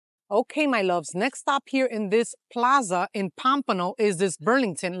Okay, my loves, next stop here in this plaza in Pompano is this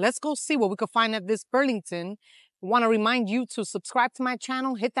Burlington. Let's go see what we can find at this Burlington. I want to remind you to subscribe to my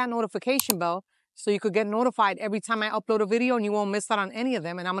channel, hit that notification bell so you could get notified every time I upload a video and you won't miss out on any of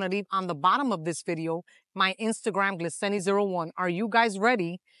them. And I'm going to leave on the bottom of this video my Instagram, Gliceni01. Are you guys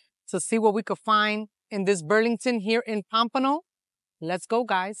ready to see what we could find in this Burlington here in Pompano? Let's go,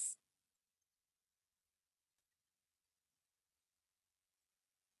 guys.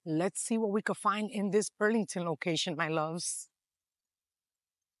 Let's see what we could find in this Burlington location, my loves.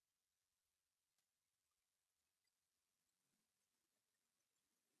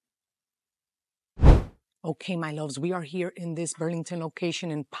 Okay, my loves, we are here in this Burlington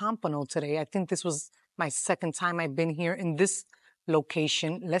location in Pompano today. I think this was my second time I've been here in this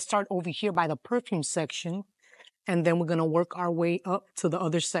location. Let's start over here by the perfume section, and then we're going to work our way up to the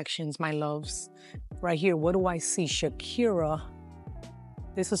other sections, my loves. Right here, what do I see? Shakira.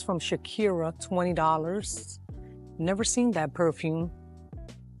 This is from Shakira, $20. Never seen that perfume.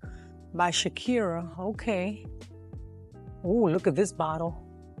 By Shakira, okay. Oh, look at this bottle.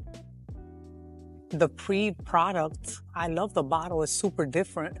 The pre-product. I love the bottle, it's super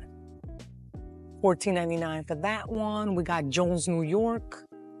different. $14.99 for that one. We got Jones, New York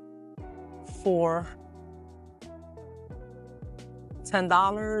for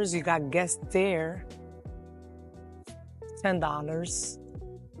 $10. You got Guess there, $10.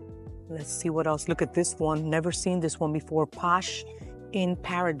 Let's see what else. Look at this one. Never seen this one before. Posh in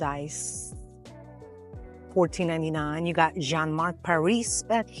Paradise. $14.99. You got Jean-Marc Paris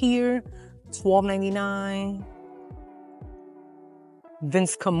back here. $12.99.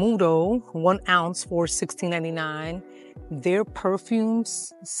 Vince Camuto, 1 ounce for $16.99. Their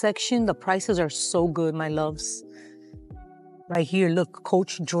perfumes section, the prices are so good, my loves. Right here, look,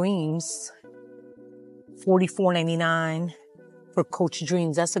 Coach Dreams. $44.99. For Coach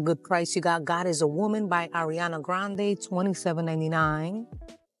Dreams, that's a good price. You got God is a Woman by Ariana Grande, $27.99.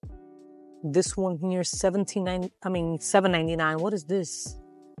 This one here, $7.99. What is this?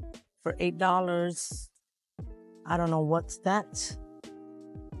 For $8. I don't know what's that.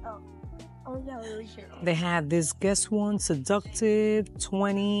 Oh yeah, really sure. They have this Guess one, Seductive,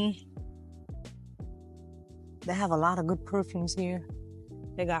 $20. They have a lot of good perfumes here.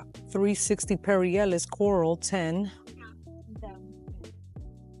 They got 360 Perielis Coral, $10.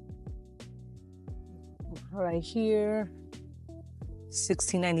 Right here,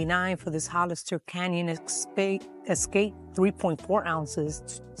 $16.99 for this Hollister Canyon Escape 3.4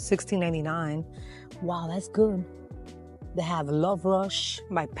 ounces, $16.99. Wow, that's good. They have Love Rush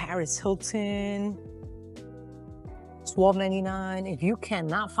by Paris Hilton, $12.99. If you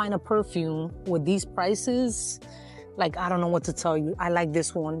cannot find a perfume with these prices, like, I don't know what to tell you. I like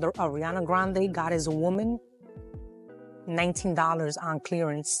this one, the Ariana Grande, God is a Woman, $19 on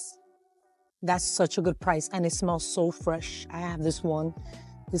clearance. That's such a good price, and it smells so fresh. I have this one.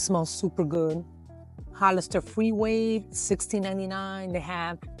 It smells super good. Hollister Freeway, $16.99. They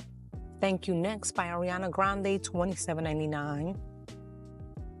have Thank You Next by Ariana Grande, $27.99.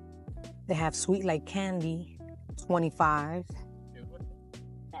 They have Sweet Like Candy, $25.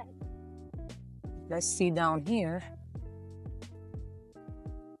 Let's see down here.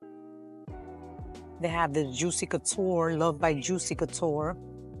 They have the Juicy Couture, Love by Juicy Couture.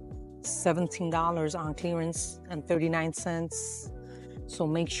 $17 on clearance and 39 cents. So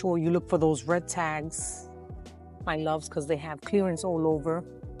make sure you look for those red tags, my loves, because they have clearance all over.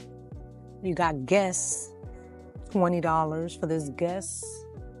 You got Guess, $20 for this Guess.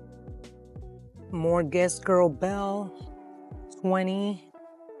 More Guess Girl Belle, $20.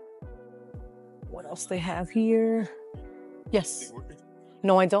 What else they have here? Yes.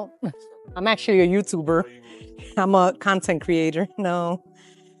 No, I don't. I'm actually a YouTuber. I'm a content creator. No.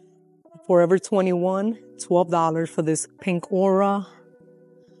 Forever 21, $12 for this Pink Aura.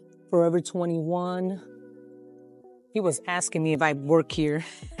 Forever 21. He was asking me if I work here.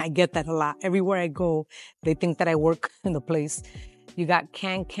 I get that a lot. Everywhere I go, they think that I work in the place. You got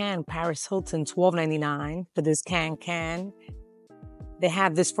Can Paris Hilton, $12.99 for this Can. They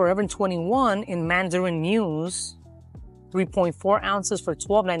have this Forever 21 in Mandarin Muse, 3.4 ounces for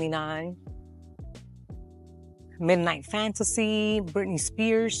 $12.99. Midnight Fantasy, Britney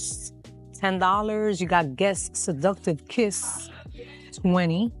Spears, $10. You got Guess Seductive Kiss,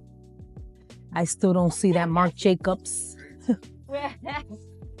 $20. I still don't see that Marc Jacobs.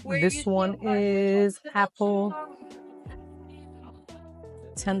 This one is Apple.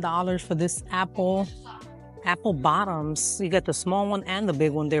 $10 for this Apple bottoms. You get the small one and the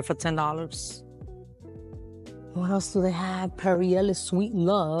big one there for $10. What else do they have? Perielis Sweet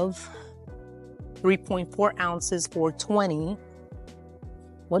Love, 3.4 ounces for $20.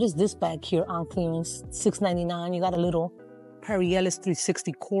 What is this bag here on clearance? $6.99. You got a little Perry Ellis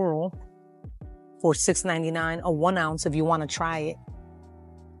 360 coral for $6.99, a 1 ounce if you want to try it.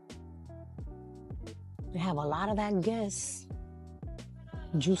 They have a lot of that Guess.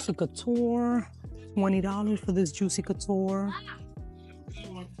 Juicy Couture, $20 for this Juicy Couture.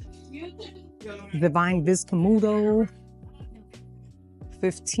 Divine Viscamudo,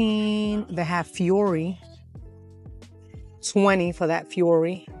 $15. They have Fiori, $20 for that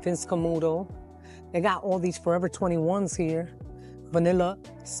Fiori Viscamudo. They got all these Forever 21s here. Vanilla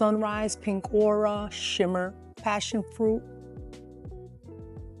Sunrise, Pink Aura, Shimmer, Passion Fruit.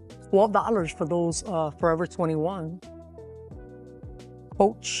 $12 for those Forever 21.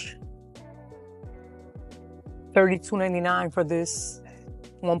 Coach, $32.99 for this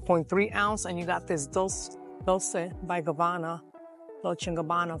 1.3 ounce. And you got this Dulce by Gabbana, Dolce &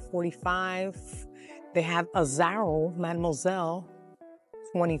 Gabbana, $45. They have Azzaro, Mademoiselle,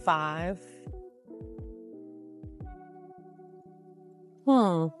 $25.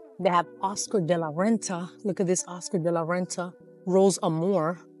 They have Oscar de la Renta. Look at this Oscar de la Renta. Rose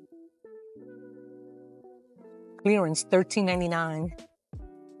Amour. Clearance, $13.99.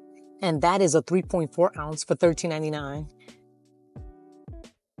 And that is a 3.4 ounce for $13.99.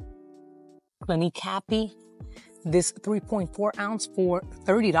 Clinique Happy. This 3.4 ounce for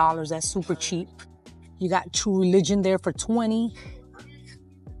 $30. That's super cheap. You got True Religion there for $20.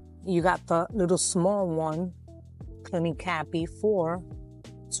 You got the little small one, Clinique Happy, for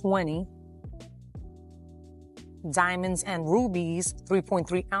 $20. Diamonds and Rubies,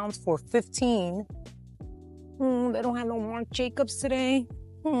 3.3 ounce for $15. They don't have no Marc Jacobs today.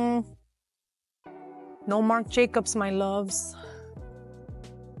 No Marc Jacobs, my loves.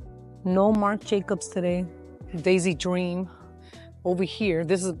 No Marc Jacobs today. Daisy Dream. Over here,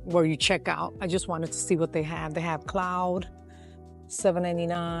 this is where you check out. I just wanted to see what they have. They have Cloud,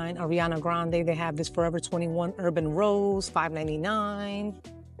 $7.99. Ariana Grande, they have this Forever 21 Urban Rose, $5.99.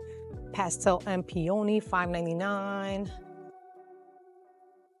 Pastel and Peony, $5.99.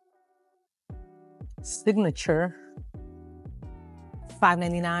 Signature,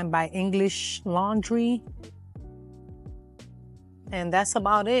 $5.99 by English Laundry. And that's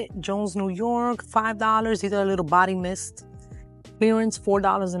about it. Jones, New York, $5. These are a little body mist. Clearance,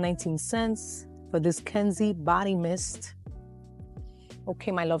 $4.19 for this Kenzie body mist.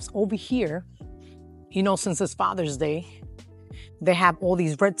 Okay, my loves, over here, you know, since it's Father's Day, they have all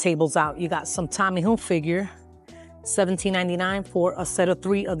these red tables out. You got some Tommy Hilfiger, $17.99 for a set of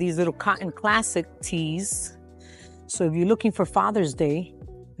 3 of these little cotton classic tees. So if you're looking for Father's Day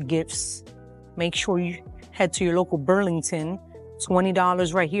gifts, make sure you head to your local Burlington.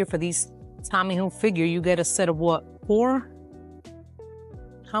 $20 right here for these Tommy Hilfiger. You get a set of what, 4?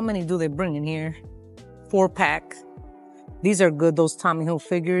 How many do they bring in here? 4-pack. These are good, those Tommy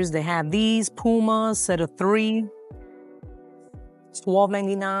Hilfigers. They have these Pumas, set of 3.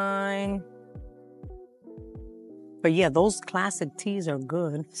 $12.99. But yeah, those classic tees are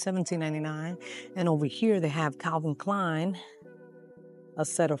good. $17.99. And over here, they have Calvin Klein, a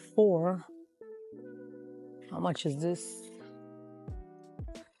set of 4. How much is this?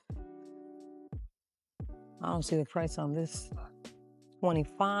 I don't see the price on this.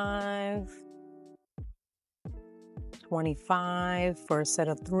 $25. $25 for a set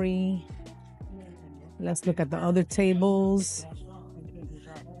of 3. Let's look at the other tables.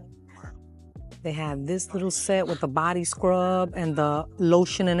 They have this little set with the body scrub and the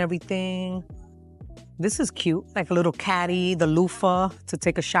lotion and everything. This is cute, like a little caddy, the loofah to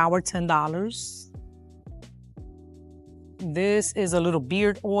take a shower, $10. This is a little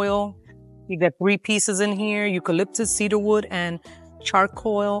beard oil. You get 3 pieces in here, eucalyptus, cedarwood, and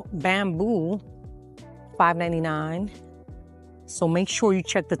charcoal bamboo, $5.99. So make sure you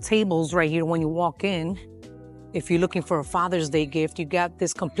check the tables right here when you walk in. If you're looking for a Father's Day gift, you got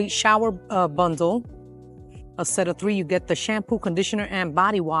this complete shower bundle. A set of 3, you get the shampoo, conditioner, and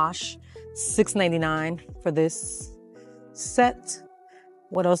body wash, $6.99 for this set.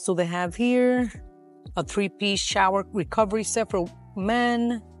 What else do they have here? A 3-piece shower recovery set for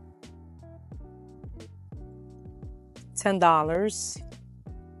men, $10.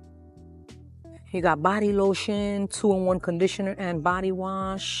 You got body lotion, 2-in-1 conditioner and body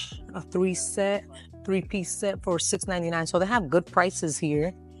wash, a 3-piece set for $6.99. So they have good prices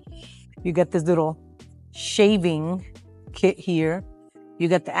here. You get this little shaving kit here. You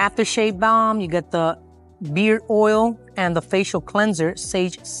get the aftershave balm, you get the beard oil and the facial cleanser,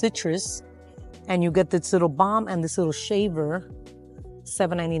 Sage Citrus. And you get this little balm and this little shaver,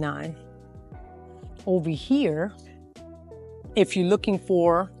 $7.99. Over here, if you're looking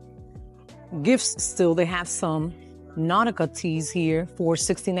for gifts still, they have some Nautica tees here for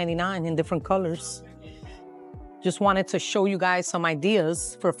 $16.99 in different colors. Just wanted to show you guys some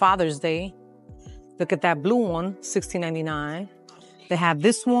ideas for Father's Day. Look at that blue one, $16.99. They have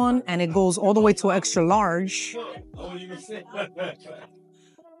this one, and it goes all the way to extra large.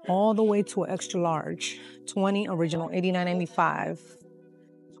 All the way to extra large. 20 original, $89.95.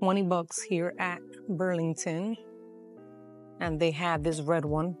 20 bucks here at Burlington. And they have this red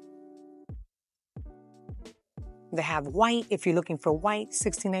one. They have white, if you're looking for white,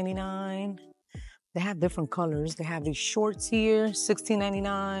 $16.99. They have different colors. They have these shorts here,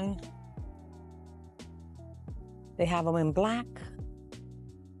 $16.99. They have them in black,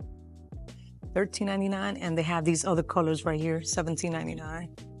 $13.99. And they have these other colors right here, $17.99.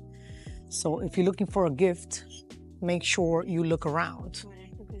 So if you're looking for a gift, make sure you look around.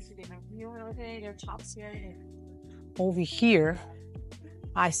 Over here,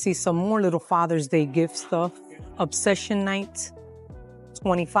 I see some more little Father's Day gift stuff. Obsession Night,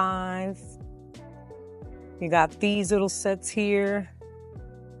 $25. You got these little sets here,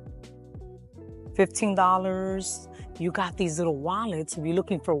 $15. You got these little wallets. If you're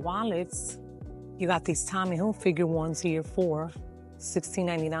looking for wallets, you got these Tommy Hilfiger ones here for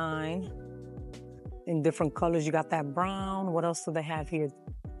 $16.99. In different colors, you got that brown. What else do they have here?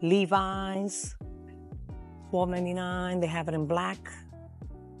 Levi's, $12.99. They have it in black.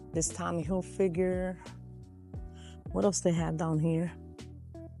 This Tommy Hilfiger. What else they have down here?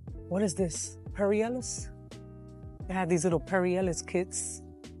 What is this? Perry Ellis? They have these little Perry Ellis kits.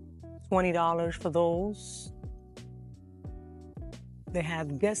 $20 for those. They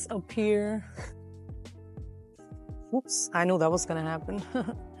have Guess up here. Oops, I knew that was gonna happen.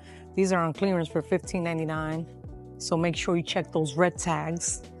 These are on clearance for $15.99. So make sure you check those red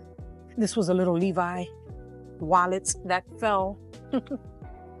tags. This was a little Levi wallet that fell.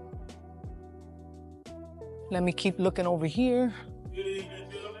 Let me keep looking over here.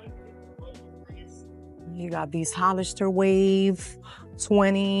 You got these Hollister Wave,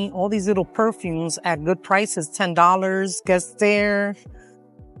 20, all these little perfumes at good prices, $10. Guess there.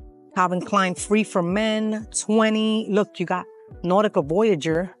 Calvin Klein Free for Men, 20. Look, you got Nautica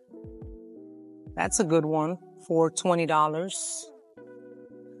Voyager. That's a good one for $20.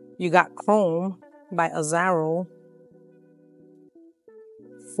 You got Chrome by Azzaro,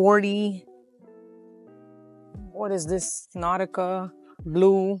 40. What is this? Nautica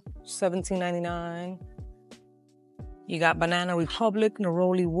Blue, $17.99. You got Banana Republic,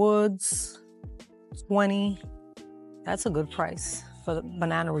 Neroli Woods, 20. That's a good price for the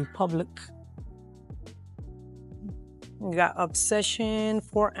Banana Republic. You got Obsession,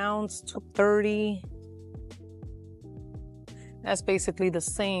 4 ounce, 30. That's basically the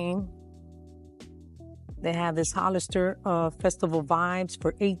same. They have this Hollister Festival Vibes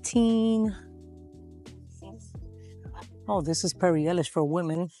for 18. Oh, this is Perry Ellis for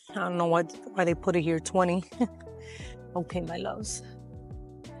women. I don't know why they put it here, 20. Okay, my loves.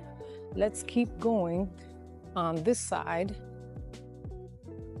 Let's keep going on this side.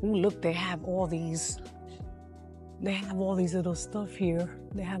 Ooh, look, they have all these. They have all these little stuff here.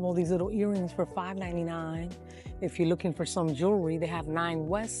 They have all these little earrings for $5.99. If you're looking for some jewelry, they have 9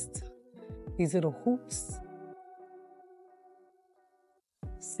 West. These little hoops,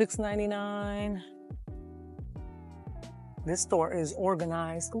 $6.99. This store is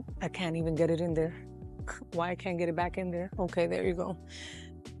organized. Ooh, I can't even get it in there. Why I can't get it back in there? Okay, there you go.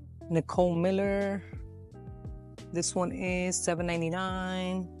 Nicole Miller. This one is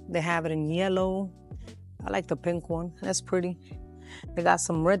 $7.99. They have it in yellow. I like the pink one. That's pretty. They got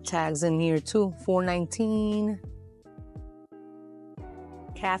some red tags in here too. $4.19.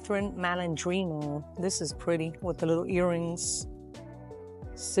 Catherine Malandrino. This is pretty with the little earrings.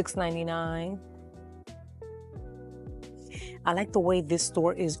 $6.99. I like the way this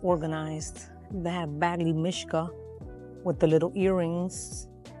store is organized. They have Bagley Mishka with the little earrings.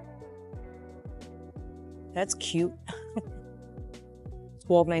 That's cute.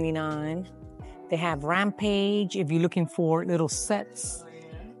 $12.99. They have Rampage if you're looking for little sets.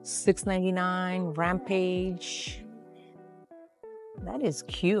 $6.99. Rampage. That is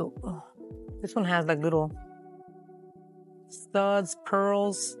cute. This one has like little studs,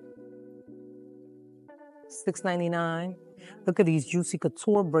 pearls. $6.99. Look at these Juicy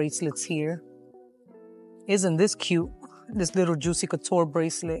Couture bracelets here. Isn't this cute? This little Juicy Couture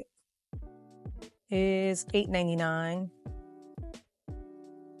bracelet is $8.99.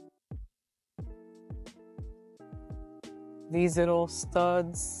 These little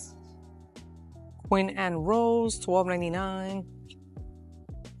studs. Queen Anne Rose, $12.99.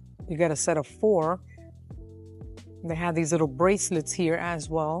 You get a set of 4. They have these little bracelets here as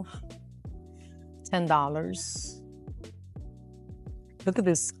well. $10. Look at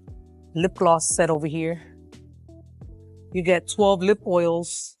this lip gloss set over here. You get 12 lip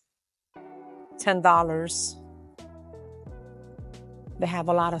oils, $10. They have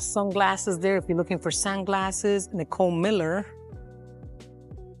a lot of sunglasses there if you're looking for sunglasses. Nicole Miller,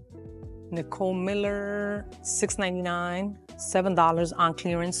 $6.99, $7 on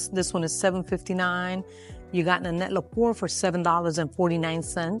clearance. This one is $7.59. You got Nanette Lepore for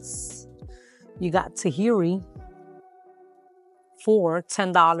 $7.49. You got Tahiri for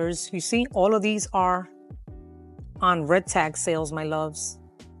 $10. You see, all of these are on red tag sales, my loves.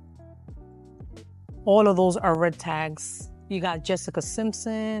 All of those are red tags. You got Jessica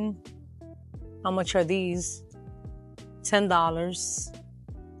Simpson. How much are these? $10.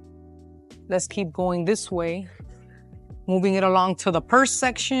 Let's keep going this way. Moving it along to the purse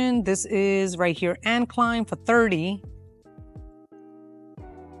section. This is right here, Anne Klein for $30.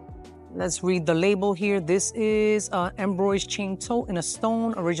 Let's read the label here. This is an embroidered chain tote in a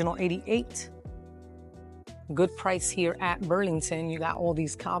stone, original $88. Good price here at Burlington. You got all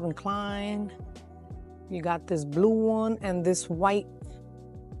these Calvin Klein. You got this blue one and this white.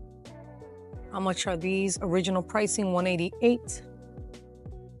 How much are these? Original pricing, $188.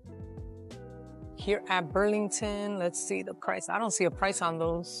 Here at Burlington, let's see the price. I don't see a price on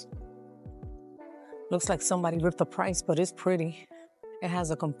those. Looks like somebody ripped the price, but it's pretty. It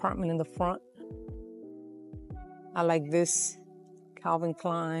has a compartment in the front. I like this, Calvin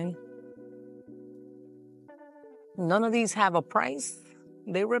Klein. None of these have a price.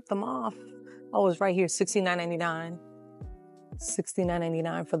 They ripped them off. Oh, it's right here, $69.99.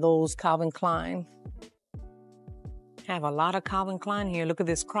 $69.99 for those Calvin Klein. Have a lot of Calvin Klein here. Look at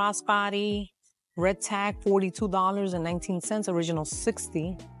this crossbody. Red tag, $42.19, original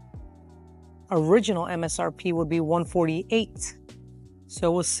 $60. Original MSRP would be $148.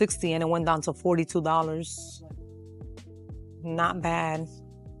 So it was $60 and it went down to $42. Not bad.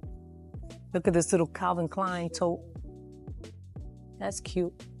 Look at this little Calvin Klein tote. That's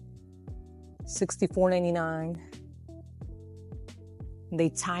cute. $64.99. They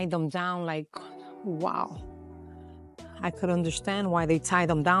tied them down like, wow. I could understand why they tied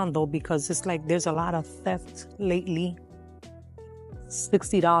them down though, because it's like there's a lot of theft lately.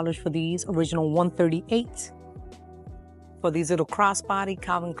 $60 for these, original $138. For these little crossbody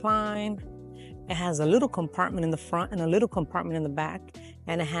Calvin Klein. It has a little compartment in the front and a little compartment in the back.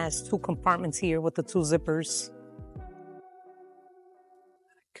 And it has two compartments here with the two zippers.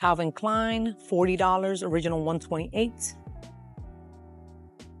 Calvin Klein, $40, original $128.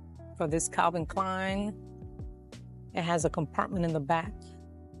 For this Calvin Klein, it has a compartment in the back.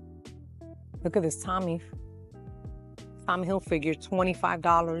 Look at this Tommy Hilfiger,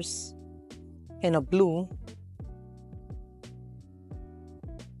 $25 in a blue.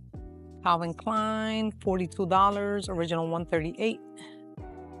 Calvin Klein, $42, original $138.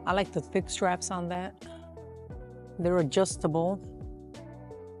 I like the thick straps on that. They're adjustable.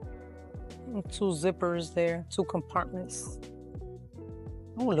 Two zippers there, two compartments.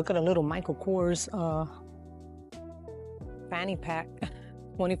 Oh, look at a little Michael Kors fanny pack.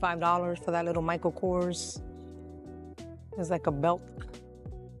 $25 for that little Michael Kors. It's like a belt.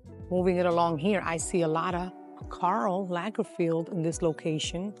 Moving it along here, I see a lot of Karl Lagerfeld in this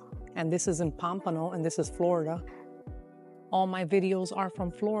location. And this is in Pompano, and this is Florida. All my videos are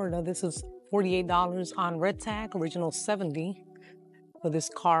from Florida. This is $48 on red tag, original $70 for this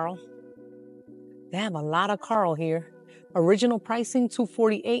Karl. They have a lot of Karl here. Original pricing,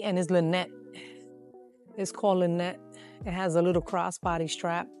 $248, and it's Lynette. It's called Lynette. It has a little crossbody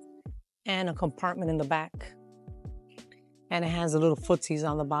strap and a compartment in the back. And it has a little footsies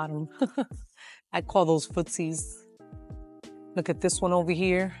on the bottom. I call those footsies. Look at this one over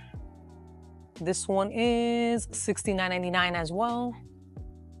here. This one is $69.99 as well.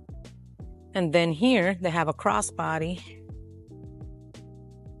 And then here, they have a crossbody.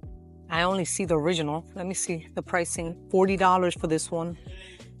 I only see the original. Let me see the pricing. $40 for this one.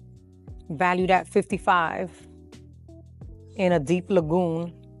 Valued at $55. In a deep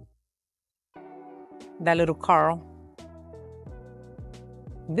lagoon. That little Karl.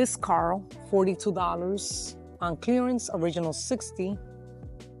 This Karl, $42 on clearance, original $60.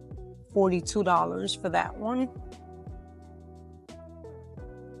 $42 for that one.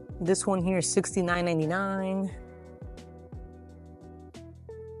 This one here is $69.99.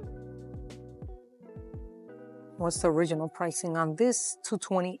 What's the original pricing on this?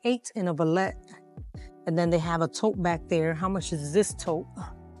 $228 in a Valette. And then they have a tote back there. How much is this tote?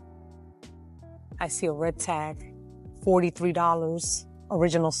 I see a red tag. $43.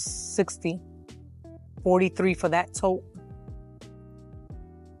 Original $60. $43 for that tote.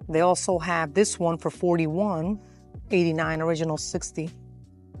 They also have this one for $41. $89, original $60.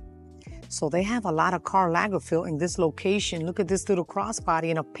 So they have a lot of Karl Lagerfeld in this location. Look at this little crossbody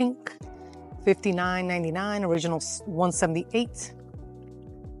in a pink, $59.99, original $178.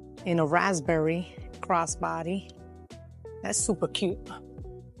 In a raspberry crossbody. That's super cute.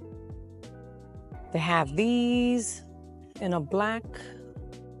 They have these in a black,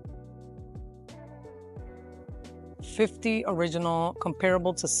 $50, original,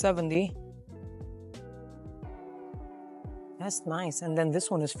 comparable to $70. That's nice. And then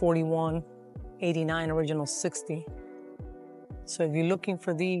this one is $41.89, original $60. So if you're looking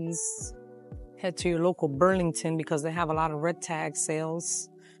for these, head to your local Burlington because they have a lot of red tag sales.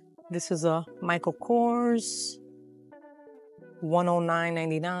 This is a Michael Kors,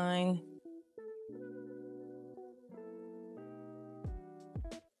 $109.99.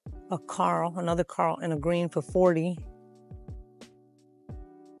 A Karl, another Karl in a green for $40.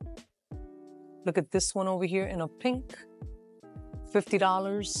 Look at this one over here in a pink,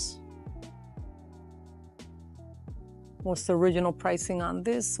 $50. What's the original pricing on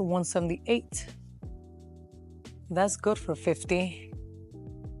this? $178. That's good for $50.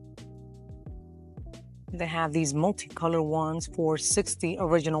 They have these multicolor ones for $60,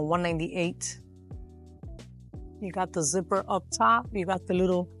 original $198. You got the zipper up top. You got the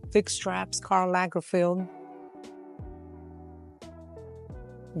little thick straps, Karl Lagerfeld.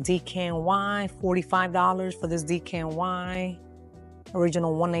 DKNY, $45 for this DKNY.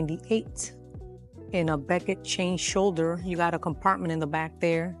 Original $198. In a Beckett chain shoulder, you got a compartment in the back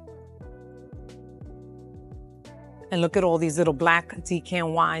there. And look at all these little black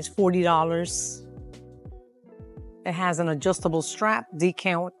DKNYs, $40. It has an adjustable strap,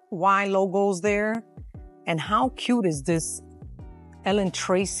 DKNY logos there. And how cute is this Ellen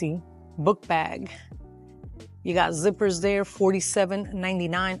Tracy book bag? You got zippers there,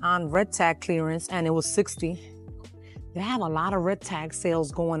 $47.99 on red tag clearance, and it was $60. They have a lot of red tag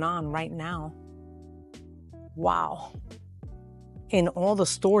sales going on right now. Wow. In all the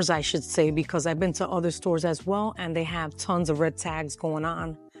stores, I should say, because I've been to other stores as well, and they have tons of red tags going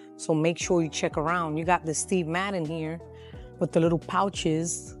on. So make sure you check around. You got the Steve Madden here with the little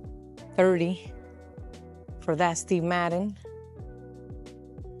pouches, $30 for that Steve Madden.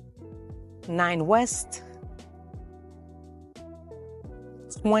 9 West,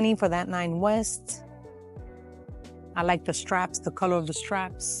 $20 for that 9 West. I like the straps, the color of the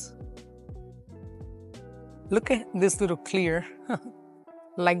straps. Look at this little clear,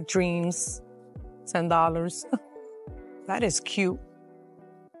 like Dreams, $10. That is cute.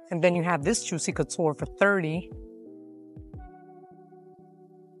 And then you have this Juicy Couture for $30.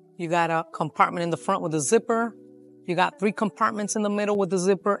 You got a compartment in the front with a zipper. You got 3 compartments in the middle with the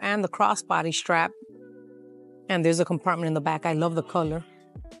zipper and the crossbody strap. And there's a compartment in the back. I love the color.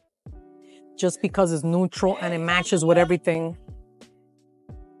 Just because it's neutral and it matches with everything.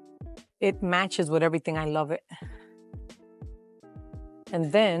 It matches with everything. I love it.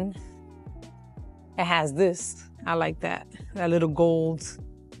 And then it has this. I like that. That little gold.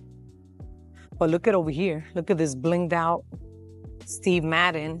 But look at over here. Look at this blinged out Steve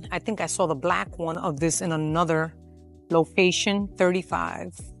Madden. I think I saw the black one of this in another location,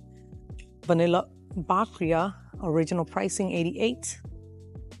 $35. Vanilla Bacria, original pricing, $88.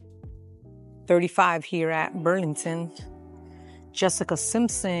 $35 here at Burlington. Jessica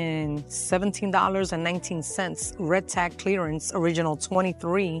Simpson, $17.19. Red tag clearance, original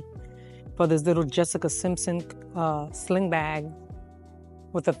 $23 for this little Jessica Simpson sling bag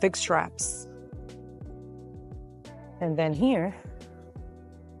with the thick straps. And then here,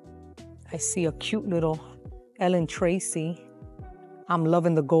 I see a cute little Ellen Tracy. I'm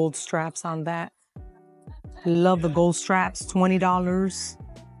loving the gold straps on that. Love the gold straps, $20.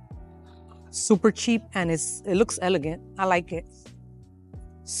 Super cheap, and it looks elegant. I like it.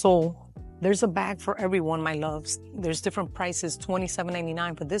 So there's a bag for everyone, my loves. There's different prices,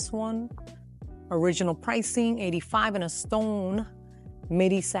 $27.99 for this one. Original pricing, $85, and a stone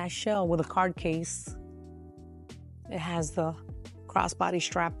midi satchel with a card case. It has the crossbody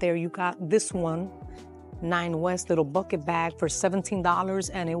strap there. You got this one, 9 West little bucket bag for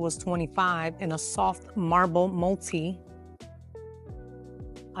 $17, and it was $25 in a soft marble multi.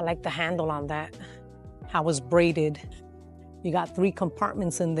 I like the handle on that, how it's braided. You got 3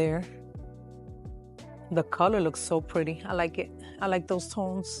 compartments in there. The color looks so pretty. I like it. I like those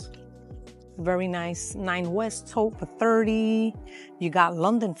tones. Very nice. 9 West tote for $30. You got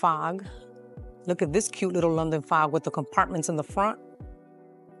London Fog. Look at this cute little London Fog with the compartments in the front.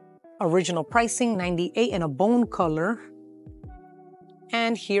 Original pricing, $98 in a bone color.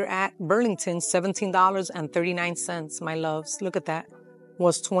 And here at Burlington, $17.39, my loves. Look at that.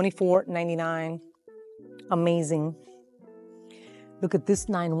 Was $24.99. Amazing. Look at this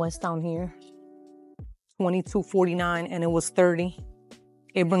 9 West down here. $22.49 and it was $30.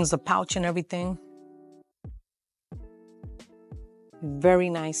 It brings a pouch and everything. Very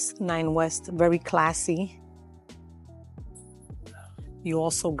nice 9 West, very classy. You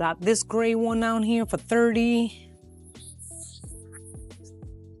also got this gray one down here for $30.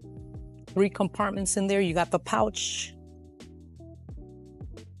 3 compartments in there. You got the pouch.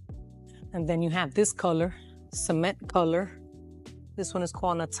 And then you have this color, cement color. This one is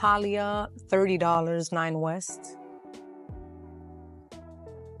called Natalia, $30, 9 West.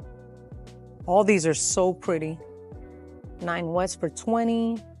 All these are so pretty. 9 West for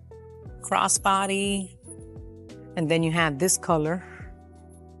 $20, crossbody. And then you have this color,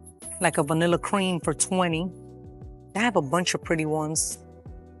 like a vanilla cream for $20. They have a bunch of pretty ones.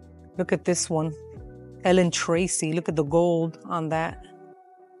 Look at this one, Ellen Tracy. Look at the gold on that,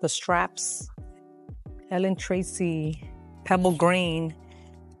 the straps. Ellen Tracy, pebble grain,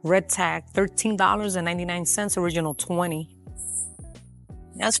 red tag, $13.99, original $20.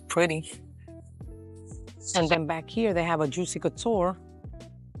 That's pretty. And then back here, they have a Juicy Couture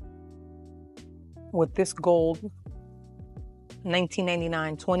with this gold,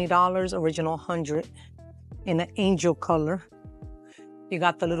 $19.99, $20, original $100, in an angel color. You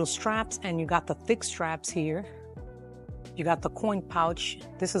got the little straps and you got the thick straps here. You got the coin pouch.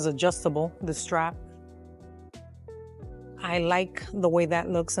 This is adjustable, the strap. I like the way that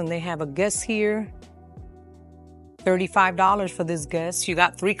looks. And they have a guess here. $35 for this guess. You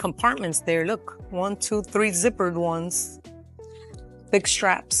got 3 compartments there. Look, 1, 2, 3 zippered ones. Thick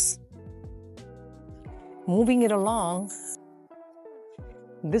straps. Moving it along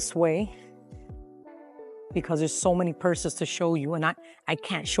this way, because there's so many purses to show you, and I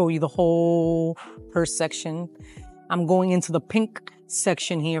can't show you the whole purse section. I'm going into the pink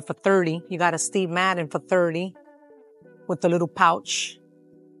section here for $30. You got a Steve Madden for $30 with the little pouch.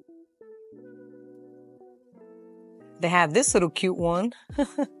 They have this little cute one,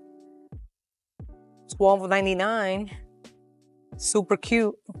 $12.99, super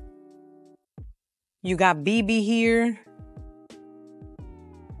cute. You got BB here,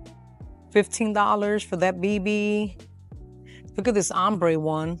 $15 for that BB. Look at this ombre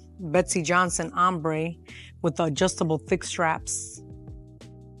one, Betsy Johnson ombre with the adjustable thick straps.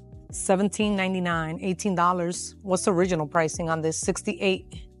 $17.99, $18. What's the original pricing on this? $68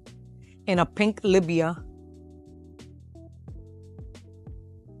 in a pink Libya.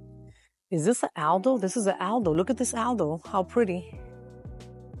 Is this an Aldo? This is an Aldo. Look at this Aldo. How pretty.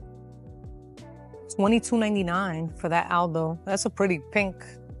 $22.99 for that Aldo. That's a pretty pink.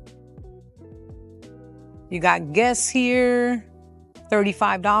 You got Guess here,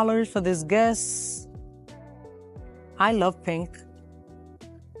 $35 for this Guess. I love pink.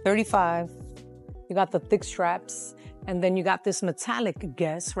 $35. You got the thick straps. And then you got this metallic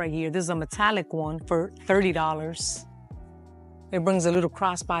Guess right here. This is a metallic one for $30. It brings a little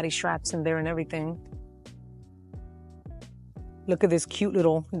crossbody straps in there and everything. Look at this cute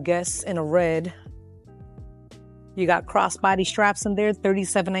little Guess in a red. You got crossbody straps in there,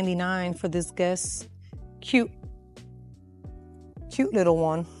 $37.99 for this Guess. Cute. Cute little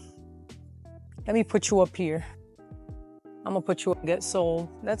one. Let me put you up here. I'm gonna put you up, get sold.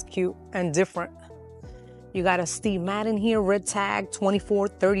 That's cute and different. You got a Steve Madden here, red tag,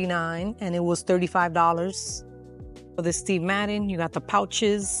 $24.39, and it was $35. For the Steve Madden, you got the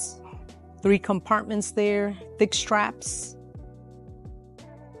pouches, 3 compartments there, thick straps,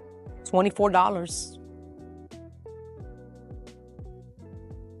 $24.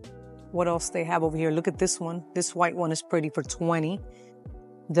 What else they have over here? Look at this one. This white one is pretty for $20.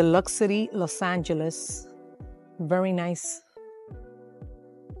 Deluxe City, Los Angeles. Very nice.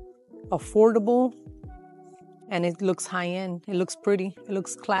 Affordable. And it looks high-end. It looks pretty. It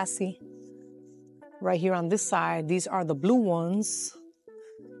looks classy. Right here on this side, these are the blue ones.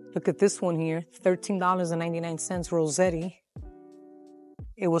 Look at this one here. $13.99 Rossetti.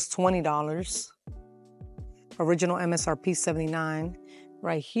 It was $20. Original MSRP $79.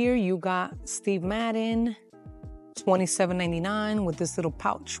 Right here, you got Steve Madden, $27.99 with this little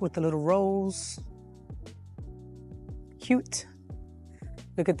pouch with the little rose. Cute.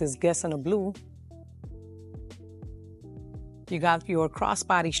 Look at this Guess in the blue. You got your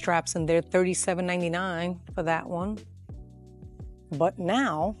crossbody straps in there, $37.99 for that one. But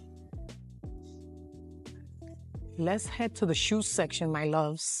now, let's head to the shoe section, my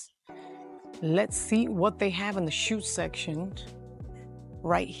loves. Let's see what they have in the shoe section.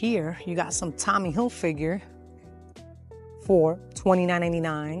 Right here, you got some Tommy Hilfiger for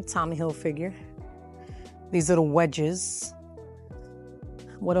 $29.99, Tommy Hilfiger. These little wedges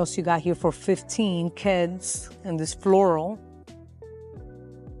What else you got here for 15? Keds and this floral.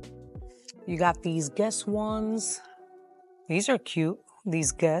 You got these Guess ones. These are cute,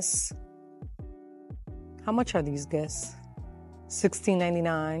 these Guess. How much are these Guess?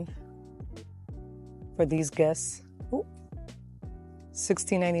 $16.99 for these Guess.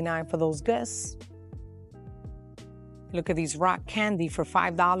 $16.99 for those Guess. Look at these rock candy for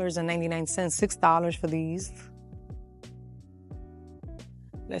 $5.99, $6 for these.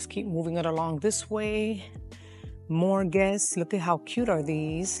 Let's keep moving it along this way. More Guess. Look at how cute are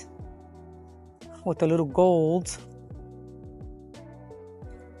these with the little gold.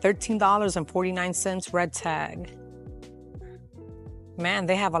 $13.49 red tag. Man,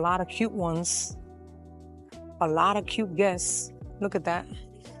 they have a lot of cute ones. A lot of cute Guess. Look at that.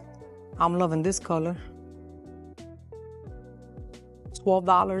 I'm loving this color.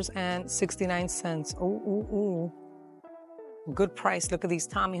 $12.69. Ooh. Good price. Look at these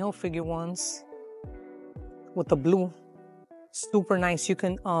Tommy Hilfiger ones with the blue. Super nice. You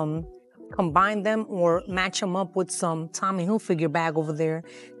can combine them or match them up with some Tommy Hilfiger bag over there.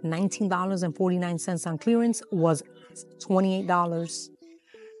 $19.49 on clearance was $28.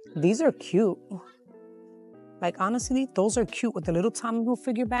 These are cute. Like, honestly, those are cute with the little Tommy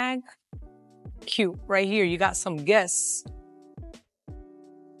Hilfiger bag. Cute. Right here, you got some Guess.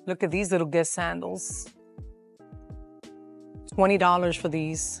 Look at these little Guess sandals. $20 for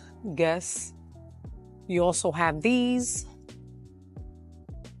these Guess. You also have these.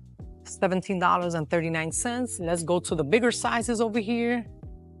 $17.39. Let's go to the bigger sizes over here.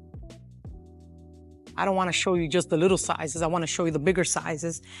 I don't want to show you just the little sizes. I want to show you the bigger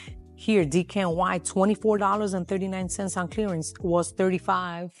sizes. Here, DKNY, $24.39 on clearance was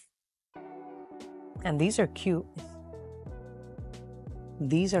 $35. And these are cute.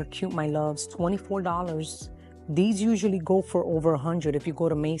 These are cute, my loves. $24. These usually go for over $100 if you go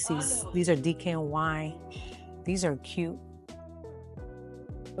to Macy's. These are DKNY. These are cute.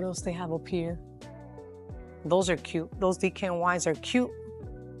 What else they have up here? Those are cute. Those DKNYs are cute.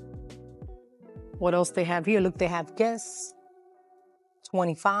 What else they have here? Look, they have Guess.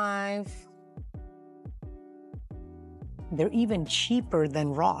 $25. They're even cheaper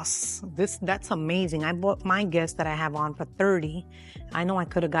than Ross. That's amazing. I bought my Guess that I have on for $30. I know I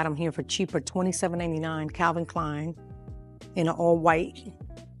could have got them here for cheaper. $27.99. Calvin Klein in an all white.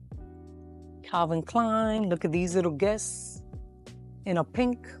 Calvin Klein. Look at these little Guess in a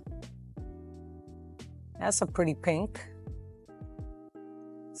pink. That's a pretty pink.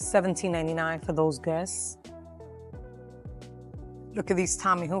 $17.99 for those Guess. Look at these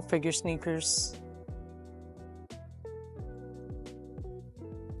Tommy Hilfiger sneakers.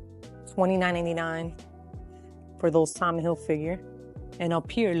 $29.99 for those Tommy Hilfiger. And up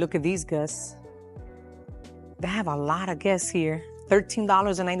here, look at these Guess. They have a lot of Guess here.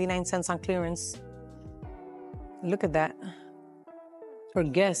 $13.99 on clearance. Look at that. For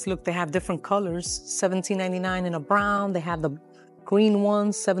Guess, look, they have different colors. $17.99 in a brown. They have the green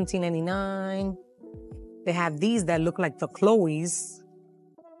ones, $17.99. They have these that look like the Chloe's.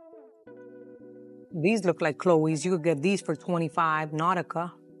 These look like Chloe's. You could get these for $25.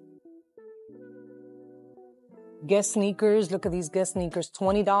 Nautica. Guess sneakers. Look at these Guess sneakers.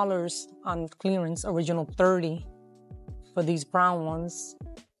 $20 on clearance. Original $30 for these brown ones.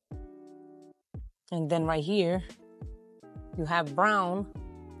 And then right here, you have brown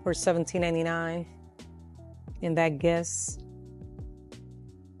for $17.99 in that Guess.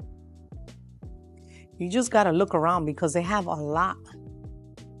 You just gotta look around because they have a lot.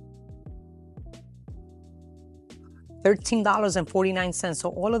 $13.49. So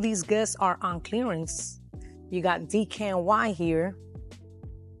all of these Guess are on clearance. You got DKNY here.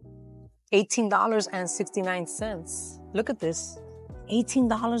 $18.69. Look at this.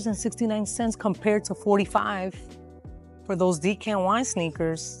 $18.69 compared to $45 for those DKNY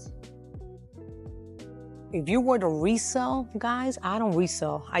sneakers. If you were to resell, guys, I don't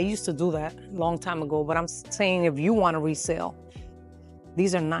resell. I used to do that a long time ago, but I'm saying if you want to resell,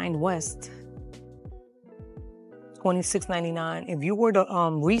 these are 9 West. $26.99. If you were to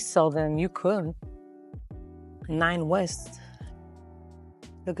resell them, you could. 9 West.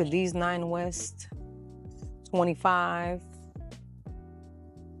 Look at these 9 West. $25.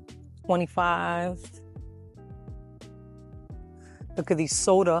 $25. Look at these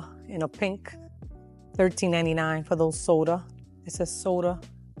soda in a pink. $13.99 for those soda. It says soda.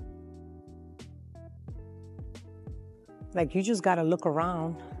 Like, you just gotta look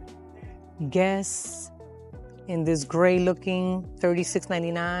around. Guess in this gray looking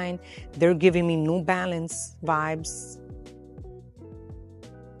 $36.99. They're giving me New Balance vibes.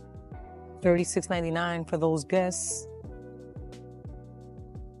 $36.99 for those Guess.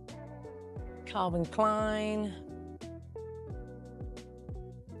 Calvin Klein.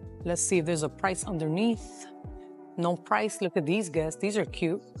 Let's see if there's a price underneath. No price. Look at these guys. These are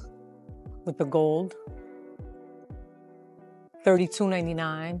cute with the gold.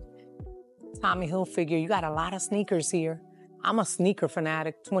 $32.99. Tommy Hilfiger. You got a lot of sneakers here. I'm a sneaker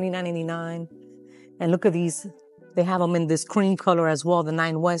fanatic. $29.99. And look at these. They have them in this cream color as well, the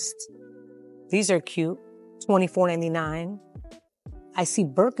 9 West. These are cute. $24.99. I see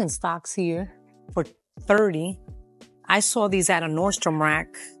Birkenstocks here for $30. I saw these at a Nordstrom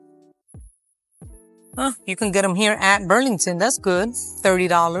rack. Huh, you can get them here at Burlington. That's good.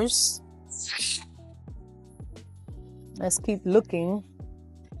 $30. Let's keep looking.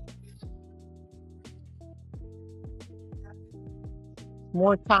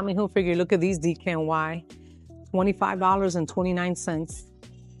 More Tommy Hilfiger. Look at these DKNY. $25.29.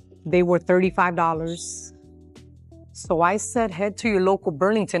 They were $35. So I said head to your local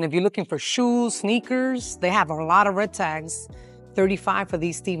Burlington. If you're looking for shoes, sneakers, they have a lot of red tags. $35 for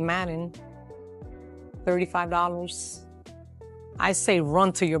these Steve Madden. $35. I say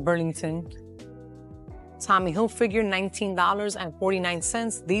run to your Burlington. Tommy Hilfiger,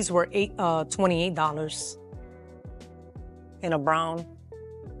 $19.49. These were $28 in a brown.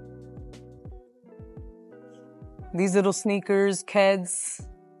 These little sneakers, Keds.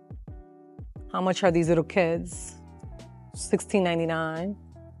 How much are these little Keds? $16.99.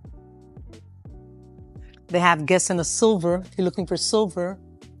 They have Guess in the silver. If you're looking for silver,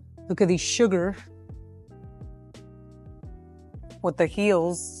 look at these sugar with the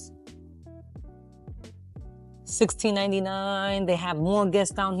heels. $16.99. They have more Guess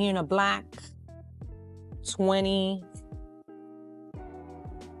down here in a black. $20.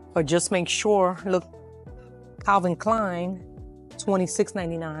 But just make sure, look, Calvin Klein,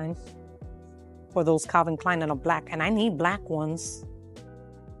 $26.99 for those Calvin Klein in a black. And I need black ones.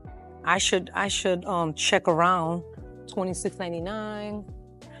 I should check around. $26.99.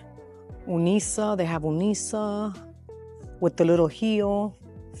 Unisa, they have Unisa with the little heel.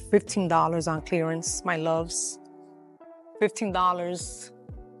 $15 on clearance, my loves. $15.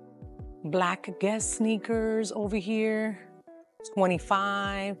 Black Guess sneakers over here.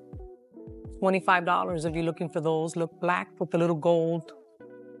 $25 if you're looking for those. Look, black with the little gold.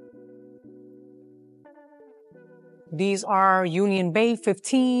 These are Union Bay,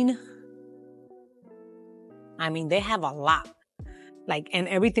 $15. I mean, they have a lot. And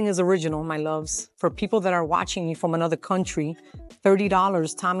everything is original, my loves. For people that are watching me from another country,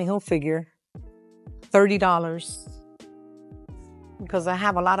 $30, Tommy Hilfiger. $30. Because I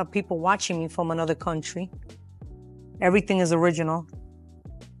have a lot of people watching me from another country. Everything is original.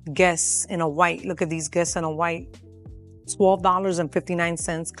 Guess in a white. Look at these Guess in a white.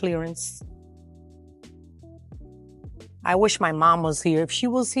 $12.59 clearance. I wish my mom was here. If she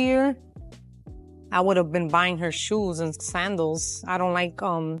was here, I would have been buying her shoes and sandals. I don't like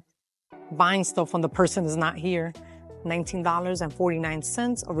buying stuff when the person is not here.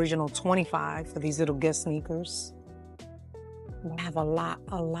 $19.49. Original $25 for these little Guess sneakers. I have a lot,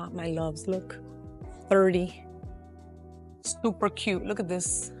 my loves. Look, $30. Super cute. Look at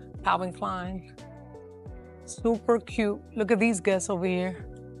this. Calvin Klein. Super cute. Look at these Guess over here.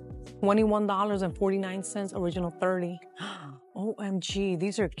 $21.49. Original $30. OMG.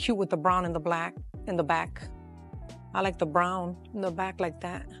 These are cute with the brown and the black in the back. I like the brown in the back like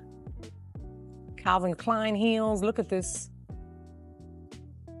that. Calvin Klein heels. Look at this.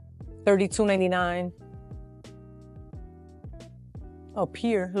 $32.99. Up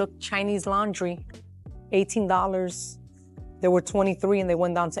here, look, Chinese laundry. $18. There were 23 and they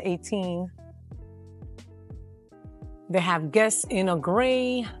went down to 18. They have Guess in a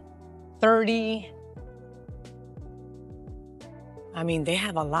gray. $30. I mean, they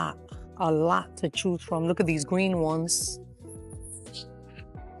have a lot to choose from. Look at these green ones.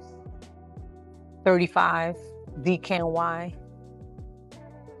 $35. DKNY.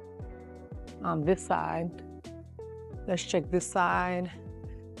 On this side. Let's check this side.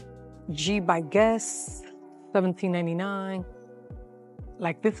 G by Guess. $17.99.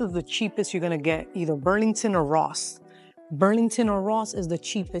 This is the cheapest you're gonna get, either Burlington or Ross. Burlington or Ross is the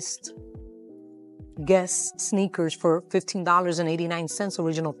cheapest. Guess sneakers for $15.89,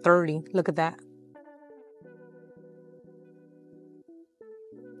 original $30. Look at that.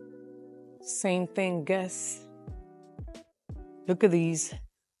 Same thing, Guess. Look at these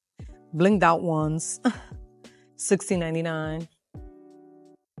blinged out ones. $16.99.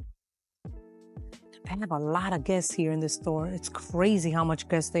 They have a lot of Guess here in this store. It's crazy how much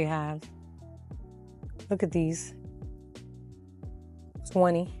Guess they have. Look at these.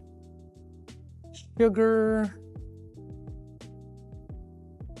 $20. Sugar.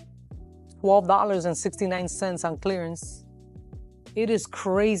 $12.69 on clearance. It is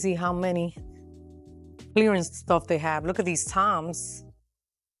crazy how many clearance stuff they have. Look at these Toms.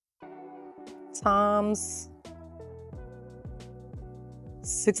 Toms.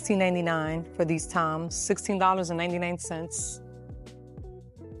 $16.99 for these Toms. $16.99.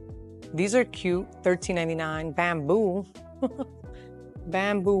 These are cute. $13.99. Bamboo.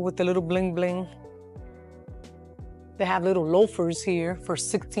 Bamboo with the little bling bling. They have little loafers here for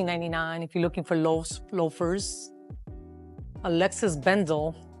 $16.99 if you're looking for loafers. Alexis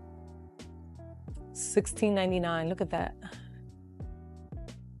Bendel. $16.99. Look at that.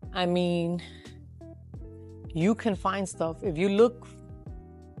 I mean, you can find stuff. If you look,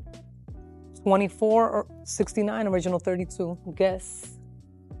 24 or 69, original 32. Guess.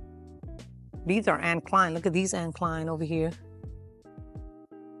 These are Anne Klein. Look at these Anne Klein over here.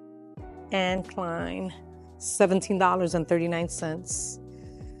 Anne Klein, $17.39.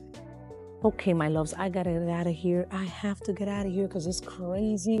 Okay, my loves, I gotta get out of here. I have to get out of here because it's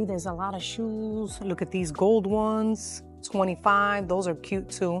crazy. There's a lot of shoes. Look at these gold ones, $25. Those are cute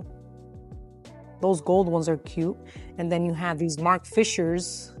too. Those gold ones are cute. And then you have these Mark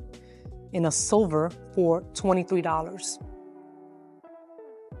Fishers in a silver for $23.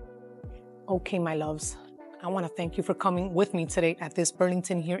 Okay, my loves, I want to thank you for coming with me today at this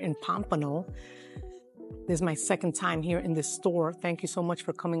Burlington here in Pompano. This is my second time here in this store. Thank you so much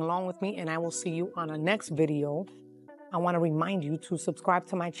for coming along with me, and I will see you on a next video. I want to remind you to subscribe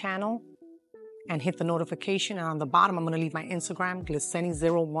to my channel and hit the notification. And on the bottom, I'm going to leave my Instagram,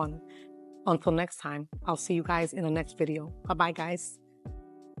 Gliceni01. Until next time, I'll see you guys in the next video. Bye-bye, guys.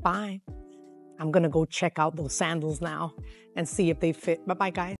 Bye. I'm going to go check out those sandals now and see if they fit. Bye-bye, guys.